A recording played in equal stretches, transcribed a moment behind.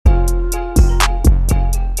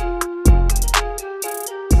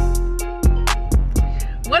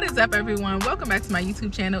is up, everyone? Welcome back to my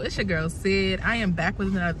YouTube channel. It's your girl Sid. I am back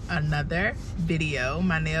with another video.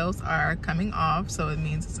 My nails are coming off, so it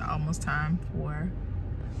means it's almost time for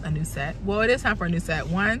a new set. Well, it is time for a new set.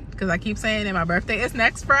 One, because I keep saying that my birthday is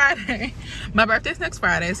next Friday. My birthday is next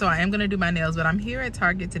Friday, so I am gonna do my nails, but I'm here at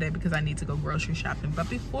Target today because I need to go grocery shopping. But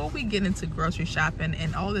before we get into grocery shopping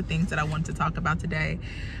and all the things that I want to talk about today,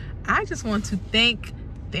 I just want to thank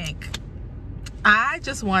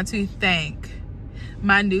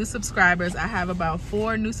my new subscribers. I have about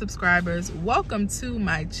 4 new subscribers. Welcome to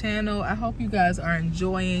my channel. I hope you guys are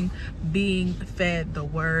enjoying being fed the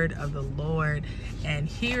word of the Lord and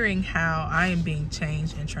hearing how I am being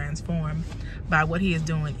changed and transformed by what he is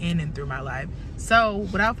doing in and through my life. So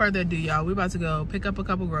without further ado, y'all, we're about to go pick up a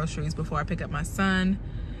couple groceries before I pick up my son,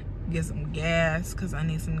 get some gas because I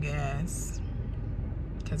need some gas.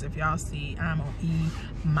 Because if y'all see, I'm on E-.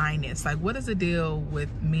 Like, what is the deal with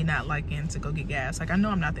me not liking to go get gas? Like, I know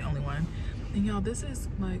I'm not the only one. And y'all, this is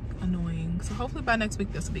like annoying. So hopefully by next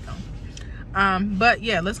week this will be gone. But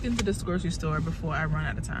yeah, let's get into this grocery store before I run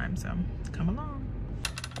out of time. So come along.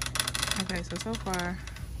 Okay, so far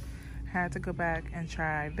I had to go back and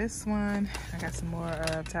try this one. I got some more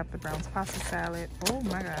of Tabitha Brown's pasta salad. Oh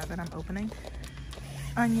my God, that I'm opening.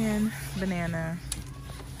 Onion, banana,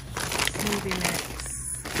 smoothie mix.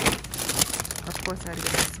 Of course, I had to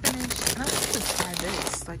get my spinach. And I want to try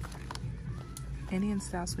this, like Indian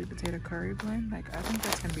style sweet potato curry blend. Like, I think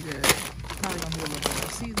that's gonna be good. Probably gonna be a little bit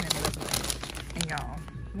of seasoning, but that's okay. And y'all,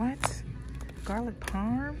 what? Garlic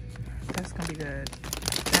parm? That's gonna be good.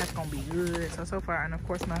 That's gonna be good. So far, and of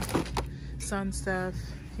course, my son stuff.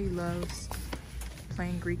 He loves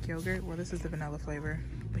plain Greek yogurt. Well, this is the vanilla flavor,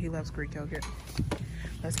 but he loves Greek yogurt.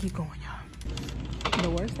 Let's keep going, y'all. The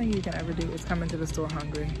worst thing you can ever do is come into the store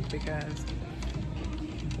hungry, because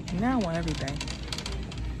now I want everything.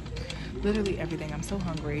 Literally everything. I'm so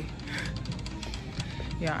hungry.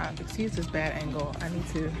 Yeah, excuse this bad angle.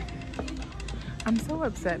 I'm so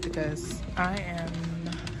upset because I am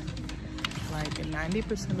like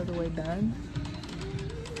 90% of the way done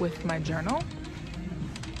with my journal.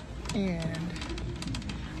 And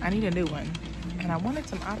I need a new one. And I wanted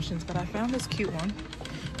some options, but I found this cute one.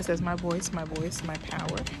 It says, my voice, my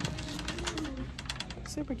power.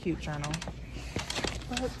 Super cute journal.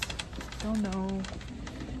 But don't know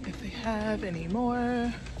if they have any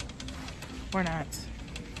more or not.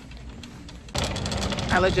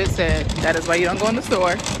 I legit said, that is why you don't go in the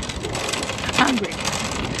store hungry.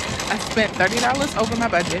 I spent $30 over my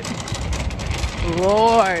budget.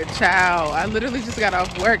 Lord, child. I literally just got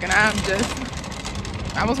off work and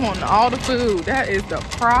I was wanting all the food. That is the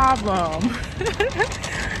problem.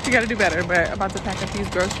 You gotta do better. But I'm about to pack up these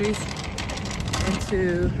groceries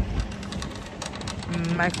into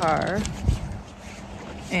my car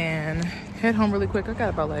and head home really quick. I got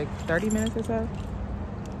about like 30 minutes or so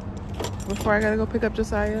before I gotta go pick up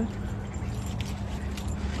Josiah.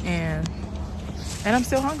 And I'm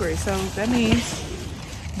still hungry. So that means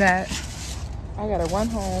that I gotta run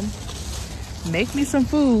home, make me some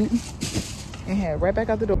food, and head right back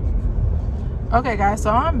out the door. Okay guys,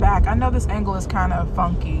 so I'm back. I know this angle is kind of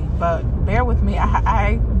funky, but bear with me.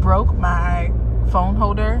 I broke my phone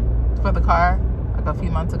holder for the car like a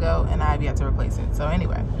few months ago, and I've yet to replace it. So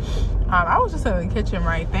anyway, I was just in the kitchen,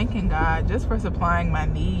 right, thanking God just for supplying my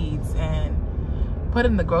needs and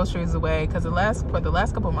putting the groceries away, because for the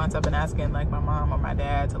last couple of months I've been asking like my mom or my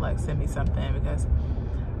dad to like send me something because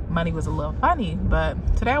money was a little funny. But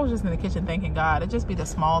today I was just in the kitchen thanking God. It just be the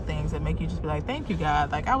small things that make you just be like, thank you,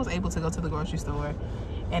 God. Like, I was able to go to the grocery store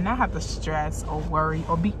and not have to stress or worry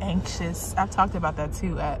or be anxious. I've talked about that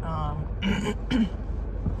too at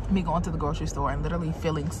me going to the grocery store and literally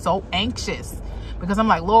feeling so anxious because I'm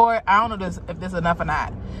like, Lord, I don't know if this is enough or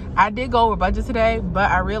not. I did go over budget today,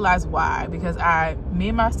 but I realized why. Because me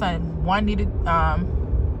and my son,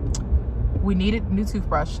 we needed new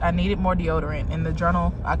toothbrush. I needed more deodorant. In the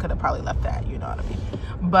journal, I could have probably left that, you know what I mean?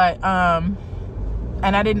 But,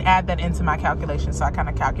 and I didn't add that into my calculation, so I kind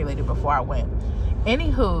of calculated before I went.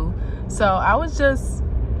 Anywho, so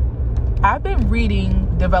I've been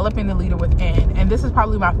reading Developing the Leader Within, and this is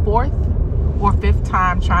probably my 4th or 5th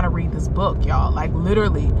time trying to read this book, y'all. Like,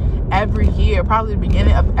 literally every year, probably the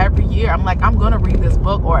beginning of every year, I'm like, I'm gonna read this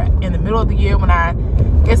book, or in the middle of the year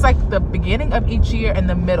it's like the beginning of each year and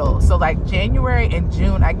the middle. So like January and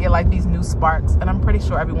June, I get like these new sparks, and I'm pretty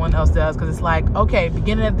sure everyone else does, because it's like, okay,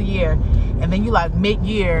 beginning of the year, and then you like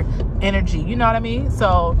mid-year energy, you know what I mean?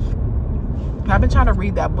 So I've been trying to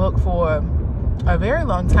read that book for a very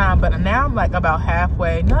long time, but now I'm like about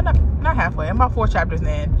halfway. No, not halfway. I'm about 4 chapters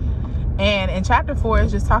in. And in chapter 4,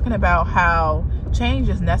 it's just talking about how change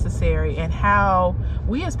is necessary and how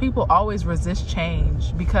we as people always resist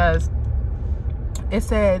change, because it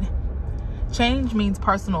said change means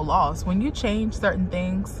personal loss. When you change certain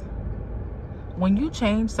things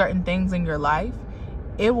in your life,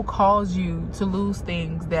 it will cause you to lose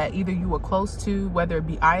things that either you were close to, whether it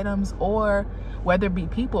be items or whether it be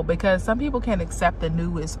people, because some people can't accept the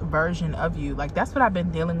newest version of you. Like, that's what I've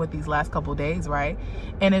been dealing with these last couple days, right?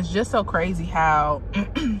 And it's just so crazy how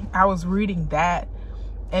I was reading that,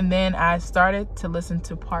 and then I started to listen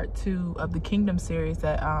to part 2 of the Kingdom series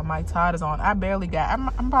that Mike Todd is on. I barely got,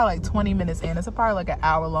 I'm probably like 20 minutes in. It's probably like an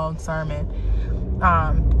hour-long sermon,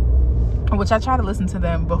 which I try to listen to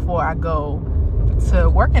them before I go to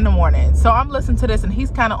work in the morning. So I'm listening to this, and he's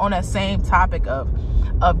kind of on that same topic of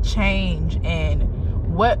change and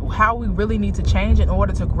how we really need to change in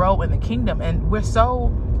order to grow in the kingdom. And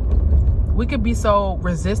we could be so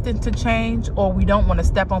resistant to change, or we don't want to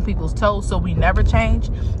step on people's toes, so we never change.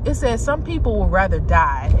 It says some people will rather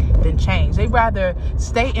die than change. They rather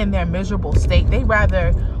stay in their miserable state. They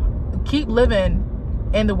rather keep living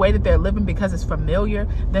in the way that they're living because it's familiar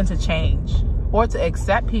than to change, or to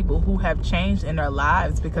accept people who have changed in their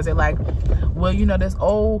lives, because they're like, well, you know, this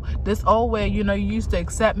old way, you know, you used to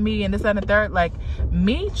accept me and this and the third. Like,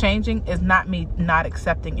 me changing is not me not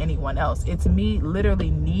accepting anyone else. It's me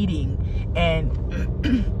literally needing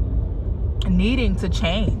to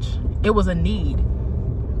change. It was a need.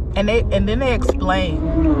 And then they explain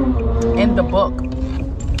in the book,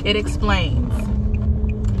 it explains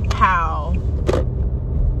how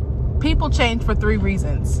people change for 3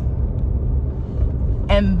 reasons.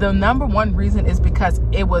 And the number 1 reason is because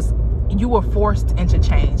you were forced into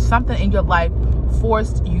change. Something in your life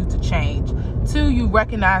forced you to change. 2, you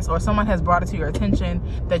recognize, or someone has brought it to your attention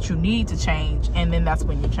that you need to change, and then that's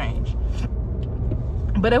when you change.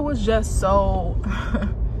 But it was just so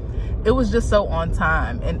on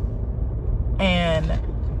time. And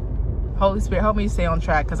Holy Spirit, help me stay on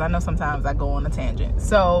track, because I know sometimes I go on a tangent.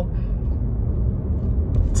 So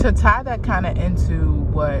to tie that kind of into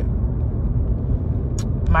what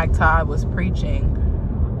Mike Todd was preaching,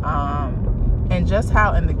 and just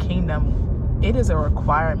how in the kingdom it is a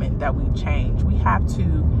requirement that we change. We have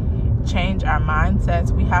to change our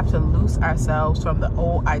mindsets. We have to loose ourselves from the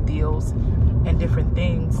old ideals and different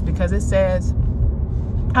things, because it says,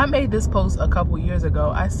 I made this post a couple years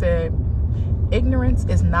ago. I said, ignorance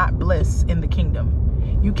is not bliss in the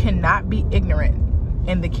kingdom. You cannot be ignorant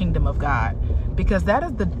in the kingdom of God, because that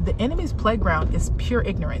is the enemy's playground is pure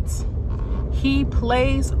ignorance. He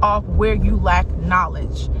plays off where you lack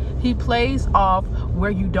knowledge. He plays off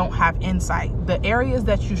where you don't have insight. The areas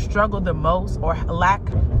that you struggle the most or lack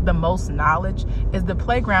the most knowledge is the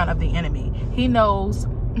playground of the enemy. He knows,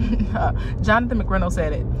 Jonathan McReynolds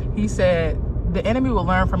said it. He said, the enemy will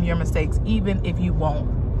learn from your mistakes even if you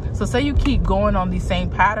won't. So say you keep going on these same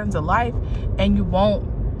patterns of life and you won't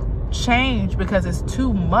change because it's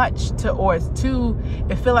too much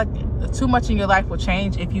it feel like too much in your life will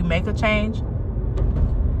change if you make a change,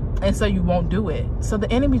 and so you won't do it. So the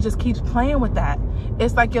enemy just keeps playing with that.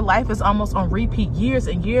 It's like your life is almost on repeat. Years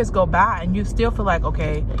and years go by and you still feel like,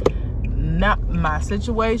 okay, not my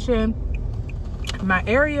situation, my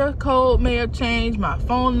area code may have changed, my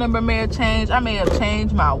phone number may have changed, I may have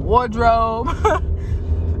changed my wardrobe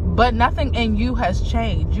but nothing in you has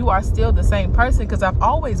changed. You are still the same person. Because I've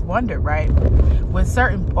always wondered, right, with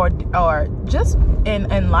certain or just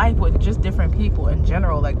in life with just different people in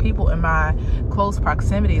general, like people in my close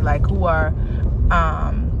proximity, like who are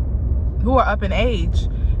up in age,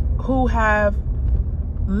 who have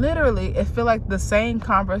literally, it feel like the same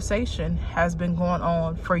conversation has been going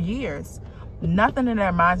on for years. Nothing in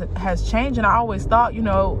their minds has changed. And I always thought, you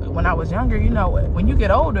know, when I was younger, you know, when you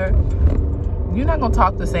get older, you're not going to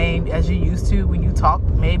talk the same as you used to when you talked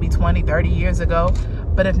maybe 20, 30 years ago.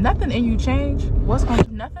 But if nothing in you change,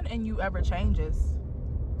 nothing in you ever changes.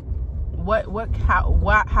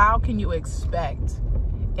 How can you expect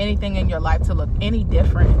anything in your life to look any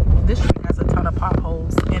different? This street has a ton of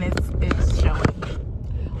potholes and it's showing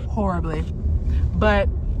horribly. But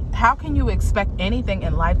how can you expect anything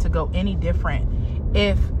in life to go any different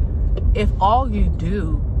if all you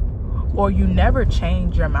do, or you never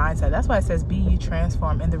change your mindset? That's why it says, be ye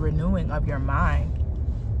transformed in the renewing of your mind.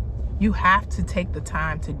 You have to take the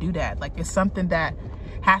time to do that. Like, it's something that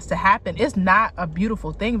has to happen. It's not a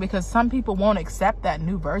beautiful thing, because some people won't accept that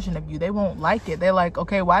new version of you. They won't like it. They're like,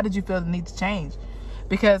 okay, why did you feel the need to change?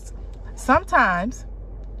 Because sometimes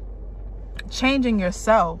changing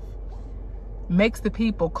yourself makes the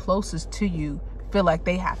people closest to you feel like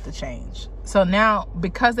they have to change. So now,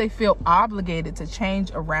 because they feel obligated to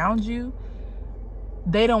change around you,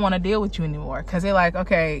 they don't want to deal with you anymore, because they're like,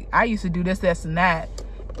 okay, I used to do this, this, and that,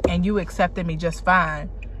 and you accepted me just fine,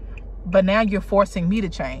 but now you're forcing me to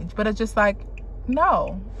change. But it's just like,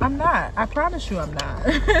 no, I'm not. I promise you I'm not.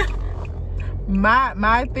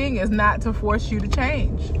 My thing is not to force you to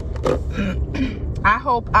change. I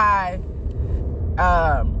hope I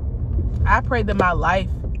pray that my life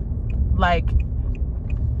like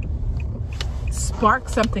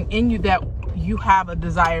sparks something in you, that you have a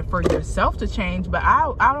desire for yourself to change. But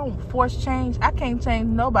I don't force change. I can't change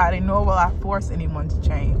nobody, nor will I force anyone to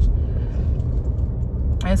change.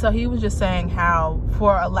 And so he was just saying how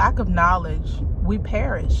for a lack of knowledge we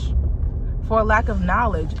perish. For a lack of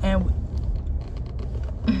knowledge, and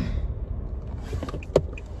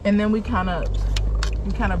then we kind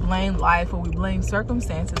of blame life, or we blame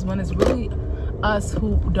circumstances, when it's really us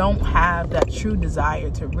who don't have that true desire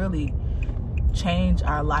to really change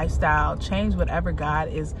our lifestyle, change whatever God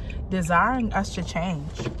is desiring us to change.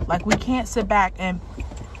 Like, we can't sit back and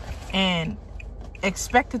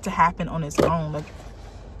expect it to happen on its own. Like,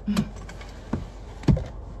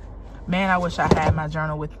 man, I wish I had my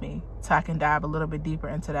journal with me so I can dive a little bit deeper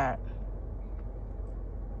into that.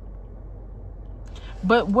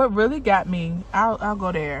 But what really got me, I'll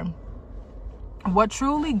go there. What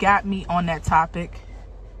truly got me on that topic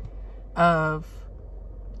of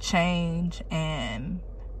change and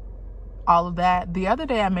all of that, the other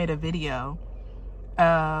day I made a video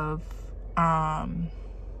of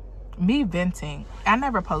me venting. I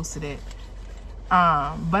never posted it,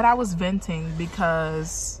 but I was venting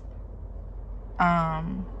because a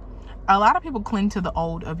lot of people cling to the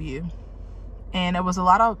old of you, and there was a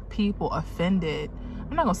lot of people offended.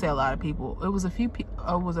 I'm not gonna say a lot of people. It was a few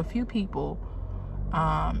people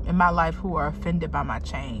in my life who are offended by my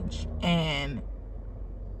change, and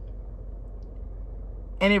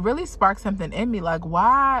it really sparked something in me. Like,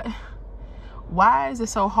 why is it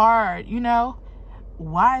so hard? You know,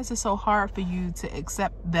 why is it so hard for you to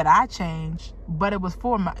accept that I changed? But it was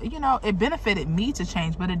for my, you know, it benefited me to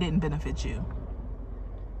change, but it didn't benefit you.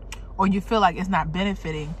 Or you feel like it's not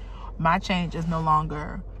benefiting. My change is no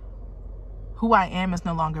longer, who I am is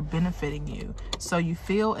no longer benefiting you. So you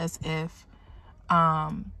feel as if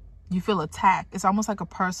you feel attacked. It's almost like a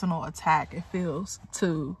personal attack. It feels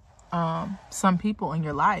to some people in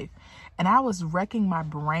your life. And I was wrecking my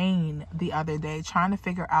brain the other day trying to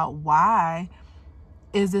figure out, why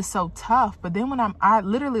is this so tough? But then when I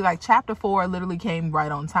literally, like, chapter 4 literally came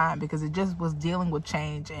right on time, because it just was dealing with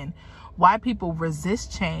change and why people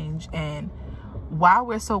resist change and why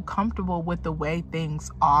we're so comfortable with the way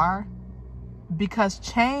things are. Because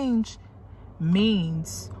change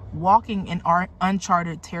means walking in our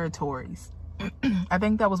uncharted territories. I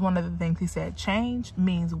think that was one of the things he said. Change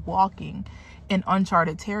means walking in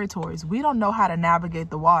uncharted territories. We don't know how to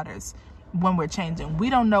navigate the waters when we're changing.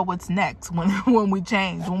 We don't know what's next when we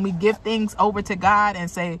change. When we give things over to God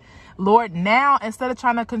and say, Lord, now instead of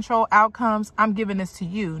trying to control outcomes, I'm giving this to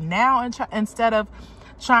you. Now, instead of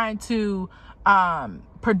trying to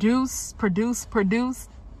produce,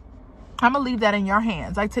 I'm gonna leave that in your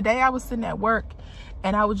hands. Like, today I was sitting at work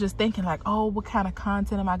and I was just thinking, like, oh, what kind of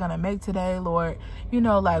content am I going to make today, Lord? You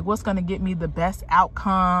know, like, what's going to get me the best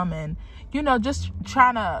outcome? And, you know, just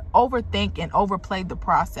trying to overthink and overplay the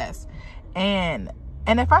process. And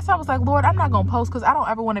at first I was like, Lord, I'm not going to post because I don't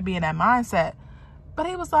ever want to be in that mindset. But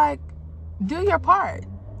he was like, do your part.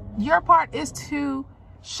 Your part is to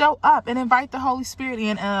show up and invite the Holy Spirit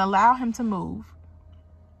in and allow him to move.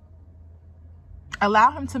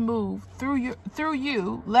 Allow him to move through you.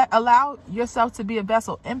 Allow yourself to be a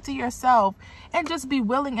vessel. Empty yourself and just be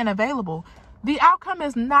willing and available. The outcome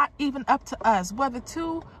is not even up to us. Whether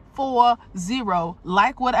 2, 4, 0,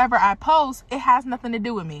 like whatever I post, it has nothing to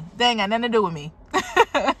do with me. They ain't got nothing to do with me.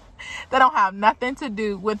 They don't have nothing to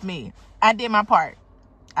do with me. I did my part.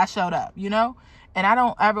 I showed up, you know? And I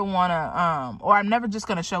don't ever want to, or I'm never just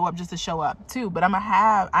going to show up just to show up too. But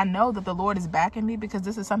I know that the Lord is backing me, because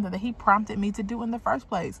this is something that he prompted me to do in the first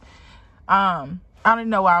place. I don't even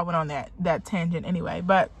know why I went on that tangent anyway,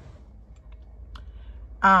 but,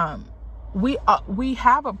 we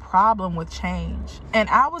have a problem with change. And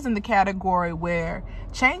I was in the category where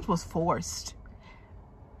change was forced.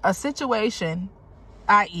 A situation,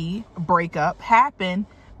 i.e. breakup, happened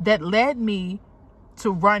that led me to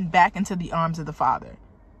run back into the arms of the Father.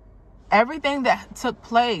 Everything that took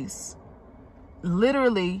place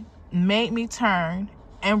literally made me turn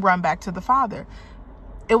and run back to the Father.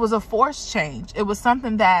 It was a forced change. It was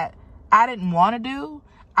something that I didn't want to do.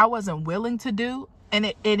 I wasn't willing to do. And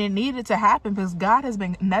it needed to happen, because God has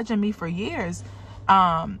been nudging me for years.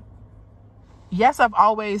 Yes, I've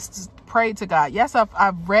always prayed to God. Yes,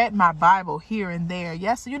 I've read my Bible here and there.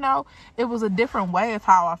 Yes, you know, it was a different way of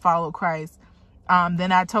how I follow Christ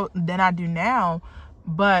than I do now.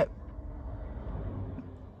 But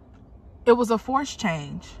it was a forced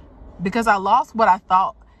change because I lost what I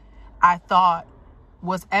thought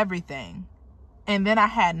was everything. And then I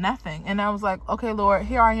had nothing. And I was like, okay, Lord,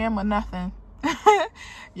 here I am with nothing.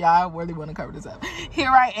 Yeah, I really want to cover this up.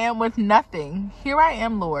 Here I am with nothing. Here I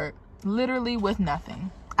am, Lord, literally with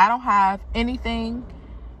nothing. I don't have anything,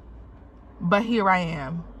 but here I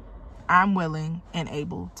am. I'm willing and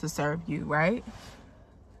able to serve you, right?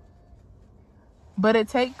 But it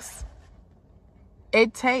takes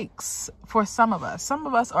for some of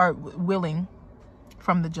us are willing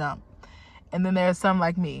from the jump. And then there's some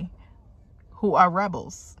like me who are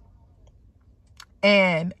rebels.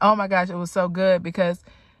 And oh my gosh, it was so good because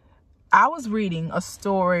I was reading a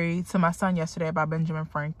story to my son yesterday about Benjamin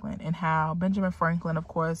Franklin, and how Benjamin Franklin, of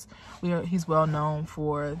course, he's well known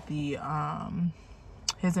for the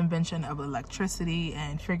his invention of electricity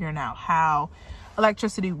and figuring out how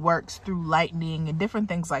electricity works through lightning and different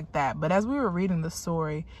things like that. But as we were reading the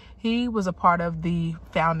story, he was a part of the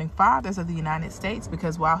founding fathers of the United States,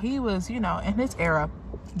 because while he was, you know, in his era,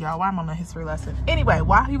 y'all, why am I on a history lesson? Anyway,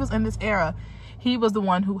 while he was in this era, he was the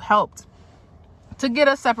one who helped to get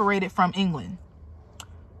us separated from England.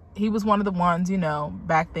 He was one of the ones, you know,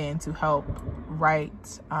 back then to help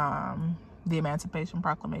write the Emancipation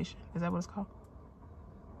Proclamation. Is that what it's called?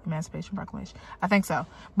 Emancipation Proclamation. I think so.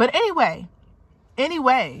 But anyway,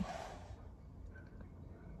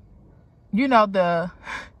 you know, the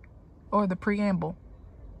preamble.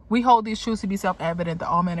 We hold these truths to be self-evident that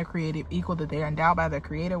all men are created equal, that they are endowed by their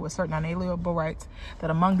creator with certain unalienable rights,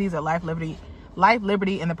 that among these are life, liberty,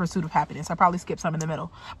 and the pursuit of happiness. I probably skipped some in the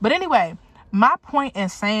middle. But anyway, my point in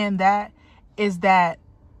saying that is that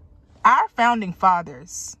our founding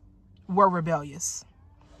fathers were rebellious.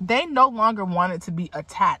 They no longer wanted to be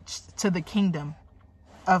attached to the kingdom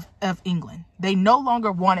of England. They no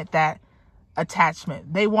longer wanted that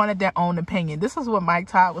attachment. They wanted their own opinion. This is what Mike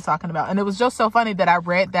Todd was talking about. And it was just so funny that I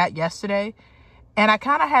read that yesterday. And I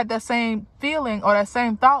kind of had that same feeling or that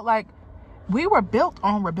same thought, like, we were built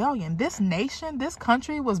on rebellion. This nation, this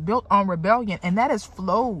country was built on rebellion. And that has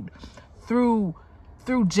flowed through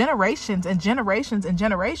generations and generations and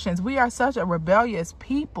generations. We are such a rebellious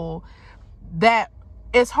people that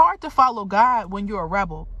it's hard to follow God when you're a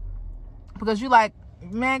rebel. Because you're like,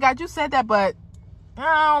 man, God, you said that, but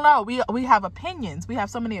I don't know. We have opinions. We have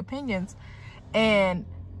so many opinions. And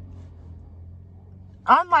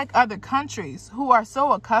unlike other countries who are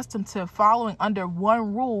so accustomed to following under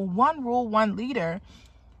one rule, one leader.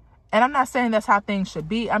 And I'm not saying that's how things should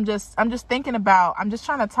be. I'm just trying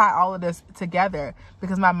to tie all of this together,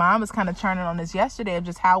 because my mom was kind of churning on this yesterday of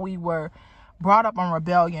just how we were brought up on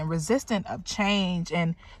rebellion, resistant of change,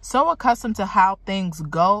 and so accustomed to how things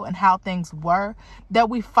go and how things were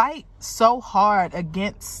that we fight so hard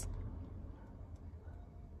against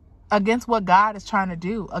what God is trying to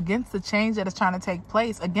do, against the change that is trying to take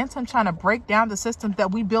place, against him trying to break down the systems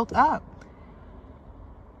that we built up.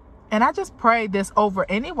 And I just pray this over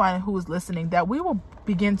anyone who is listening, that we will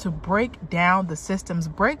begin to break down the systems,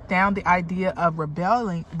 break down the idea of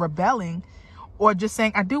rebelling, or just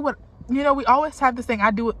saying, I do what, you know, we always have this thing,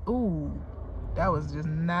 I do it. Ooh, that was just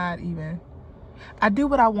not even. I do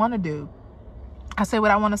what I want to do. I say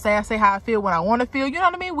what I want to say. I say how I feel when I want to feel. You know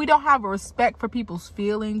what I mean? We don't have a respect for people's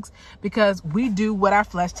feelings because we do what our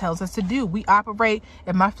flesh tells us to do. We operate.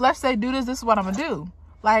 If my flesh say do this, this is what I'm going to do.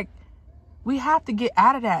 Like, we have to get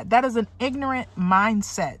out of that. That is an ignorant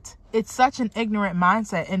mindset. It's such an ignorant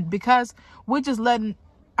mindset. And because we're just letting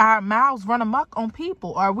our mouths run amok on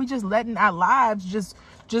people, or we just letting our lives just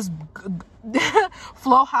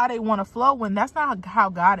flow how they want to flow, when that's not how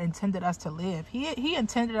God intended us to live. He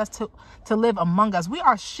intended us to live among us. We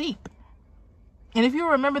are sheep. And if you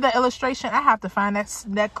remember that illustration, I have to find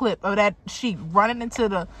that clip of that sheep running into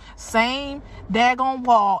the same daggone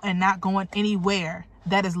wall and not going anywhere.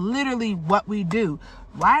 That is literally what we do.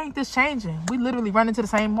 Why ain't this changing? We literally run into the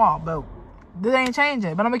same wall, but this ain't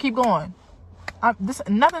changing. But I'm gonna keep going.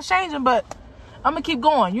 Nothing's changing, but I'm gonna keep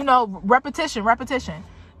going. You know, repetition.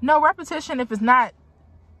 No repetition if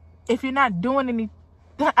you're not doing any.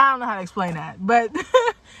 I don't know how to explain that, but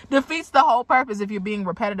defeats the whole purpose if you're being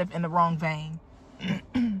repetitive in the wrong vein.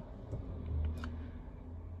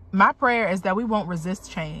 My prayer is that we won't resist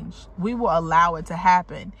change. We will allow it to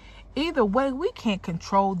happen. Either way, we can't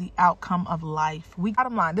control the outcome of life.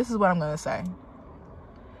 Bottom line, this is what I'm going to say.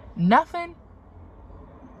 Nothing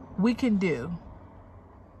we can do.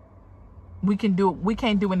 We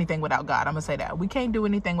can't do anything without God. I'm going to say that. We can't do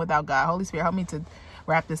anything without God. Holy Spirit, help me to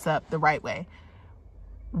wrap this up the right way.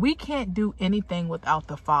 We can't do anything without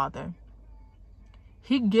the Father.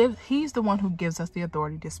 He's the one who gives us the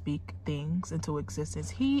authority to speak things into existence.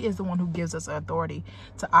 He is the one who gives us authority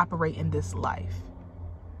to operate in this life.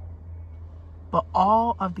 But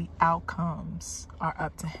all of the outcomes are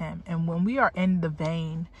up to him. And when we are in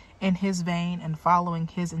his vein and following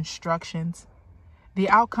his instructions, the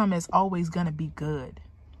outcome is always going to be good.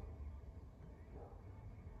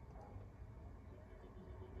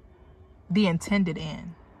 The intended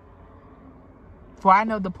end. For I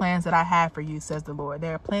know the plans that I have for you, says the Lord.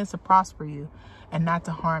 They are plans to prosper you and not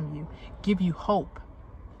to harm you, give you hope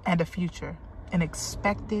and a future, an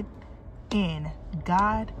expected end.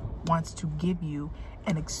 God wants to give you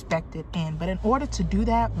an expected end. But in order to do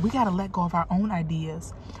that, we got to let go of our own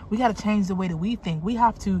ideas. We got to change the way that we think. We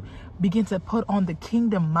have to begin to put on the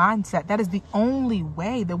kingdom mindset. That is the only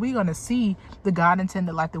way that we're going to see the God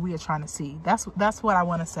intended life that we are trying to see. That's what I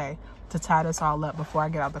want to say to tie this all up before I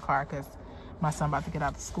get out the car, because my son about to get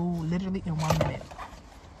out of school literally in 1 minute.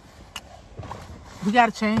 We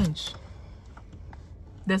got to change.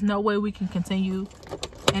 There's no way we can continue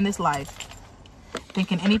in this life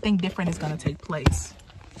thinking anything different is going to take place.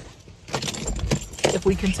 If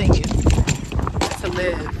we continue to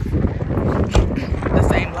live the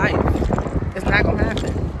same life, it's not going to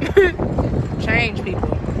happen. Change,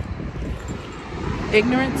 people.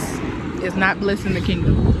 Ignorance is not bliss in the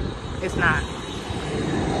kingdom. It's not.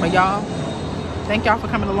 But y'all, thank y'all for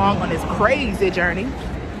coming along on this crazy journey.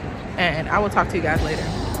 And I will talk to you guys later.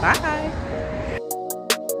 Bye.